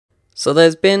So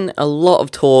there's been a lot of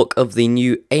talk of the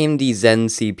new AMD Zen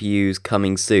CPUs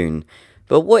coming soon,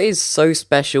 but what is so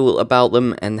special about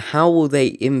them and how will they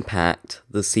impact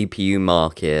the CPU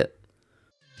market?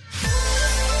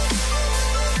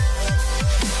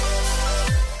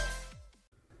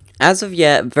 As of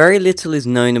yet, very little is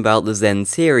known about the Zen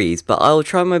series, but I'll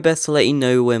try my best to let you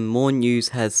know when more news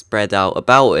has spread out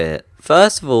about it.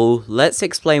 First of all, let's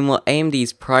explain what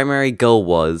AMD's primary goal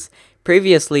was.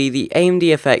 Previously, the AMD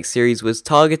FX series was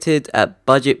targeted at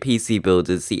budget PC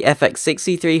builders, the FX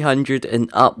 6300 and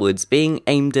upwards being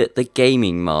aimed at the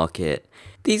gaming market.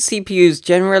 These CPUs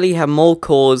generally have more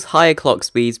cores, higher clock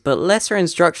speeds, but lesser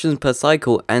instructions per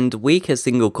cycle and weaker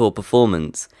single core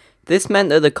performance. This meant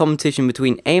that the competition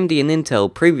between AMD and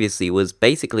Intel previously was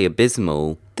basically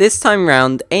abysmal. This time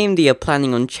round, AMD are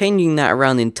planning on changing that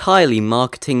around entirely,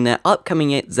 marketing their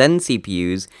upcoming Zen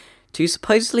CPUs to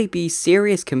supposedly be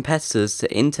serious competitors to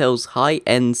Intel's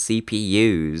high-end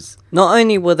CPUs. Not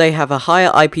only will they have a higher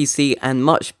IPC and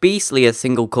much beastlier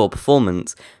single-core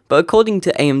performance, but according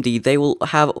to AMD they will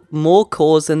have more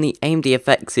cores than the AMD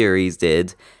FX series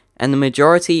did, and the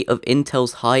majority of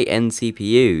Intel's high-end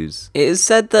CPUs. It is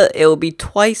said that it will be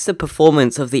twice the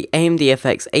performance of the AMD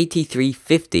FX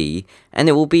 8350, and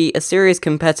it will be a serious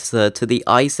competitor to the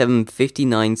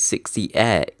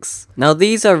i7-5960X. Now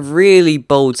these are really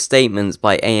bold statements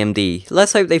by AMD,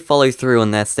 let's hope they follow through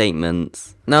on their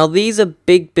statements. Now these are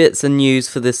big bits of news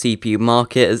for the CPU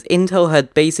market, as Intel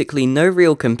had basically no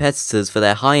real competitors for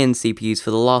their high-end CPUs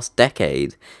for the last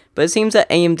decade. But it seems that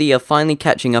AMD are finally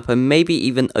catching up and maybe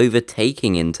even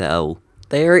overtaking Intel.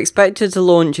 They are expected to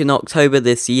launch in October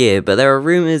this year, but there are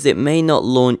rumours it may not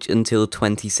launch until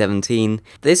 2017.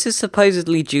 This is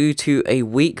supposedly due to a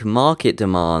weak market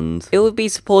demand. It will be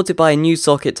supported by a new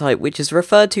socket type which is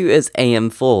referred to as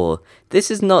AM4. This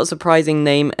is not a surprising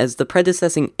name, as the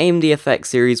predecessing AMD FX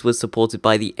series was supported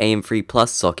by the AM3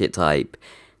 Plus socket type.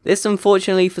 This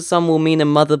unfortunately for some will mean a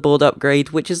motherboard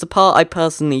upgrade, which is the part I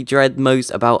personally dread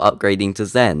most about upgrading to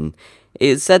Zen. It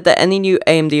is said that any new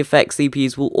AMD FX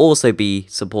CPUs will also be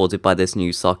supported by this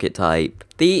new socket type.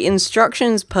 The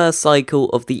instructions per cycle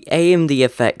of the AMD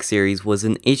FX series was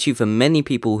an issue for many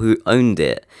people who owned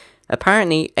it.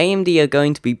 Apparently, AMD are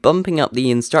going to be bumping up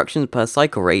the instructions per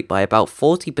cycle rate by about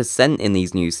 40% in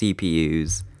these new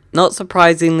CPUs. Not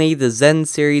surprisingly, the Zen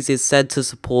series is said to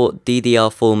support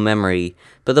DDR4 memory,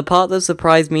 but the part that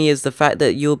surprised me is the fact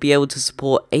that you'll be able to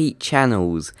support 8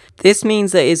 channels. This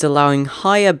means that it is allowing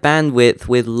higher bandwidth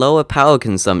with lower power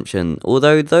consumption,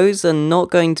 although those are not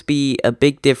going to be a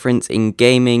big difference in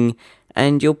gaming,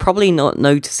 and you'll probably not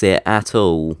notice it at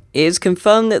all. It is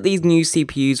confirmed that these new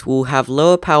CPUs will have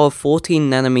lower power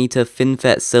 14nm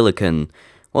FinFET silicon,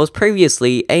 whilst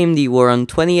previously AMD were on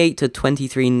 28 to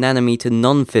 23nm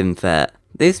non-FinFET.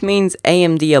 This means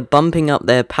AMD are bumping up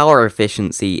their power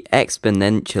efficiency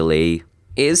exponentially.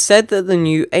 It is said that the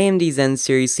new AMD Zen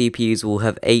series CPUs will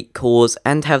have 8 cores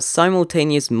and have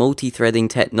simultaneous multi-threading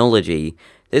technology.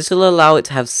 This will allow it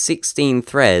to have 16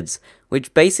 threads,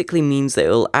 which basically means that it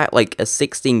will act like a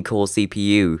 16-core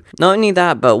CPU. Not only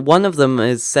that, but one of them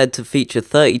is said to feature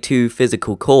 32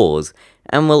 physical cores,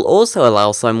 and will also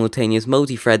allow simultaneous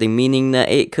multi-threading, meaning that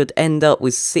it could end up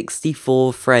with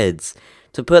 64 threads.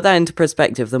 To put that into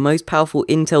perspective, the most powerful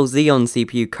Intel Xeon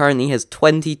CPU currently has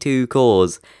 22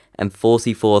 cores and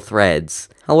 44 threads.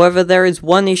 However, there is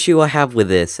one issue I have with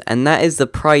this, and that is the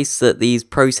price that these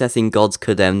processing gods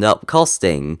could end up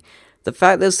costing. The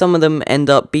fact that some of them end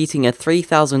up beating a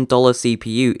 $3,000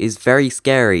 CPU is very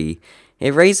scary.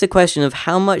 It raised the question of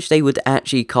how much they would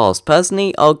actually cost.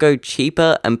 Personally, I'll go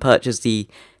cheaper and purchase the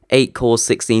 8-core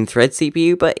 16-thread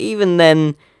CPU, but even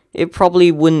then, it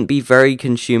probably wouldn't be very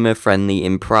consumer friendly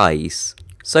in price.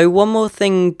 So one more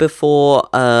thing before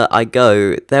I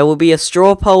go, there will be a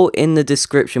straw poll in the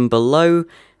description below,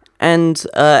 and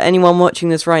anyone watching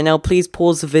this right now, please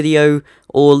pause the video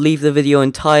or leave the video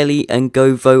entirely and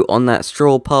go vote on that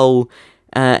straw poll.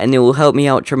 And it will help me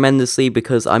out tremendously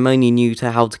because I'm only new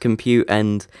to how to compute,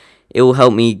 and it will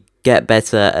help me get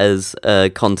better as a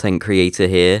content creator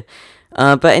here.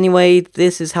 But anyway,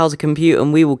 this is how to compute,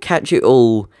 and we will catch you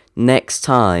all next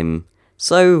time.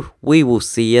 So, we will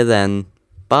see you then.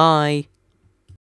 Bye.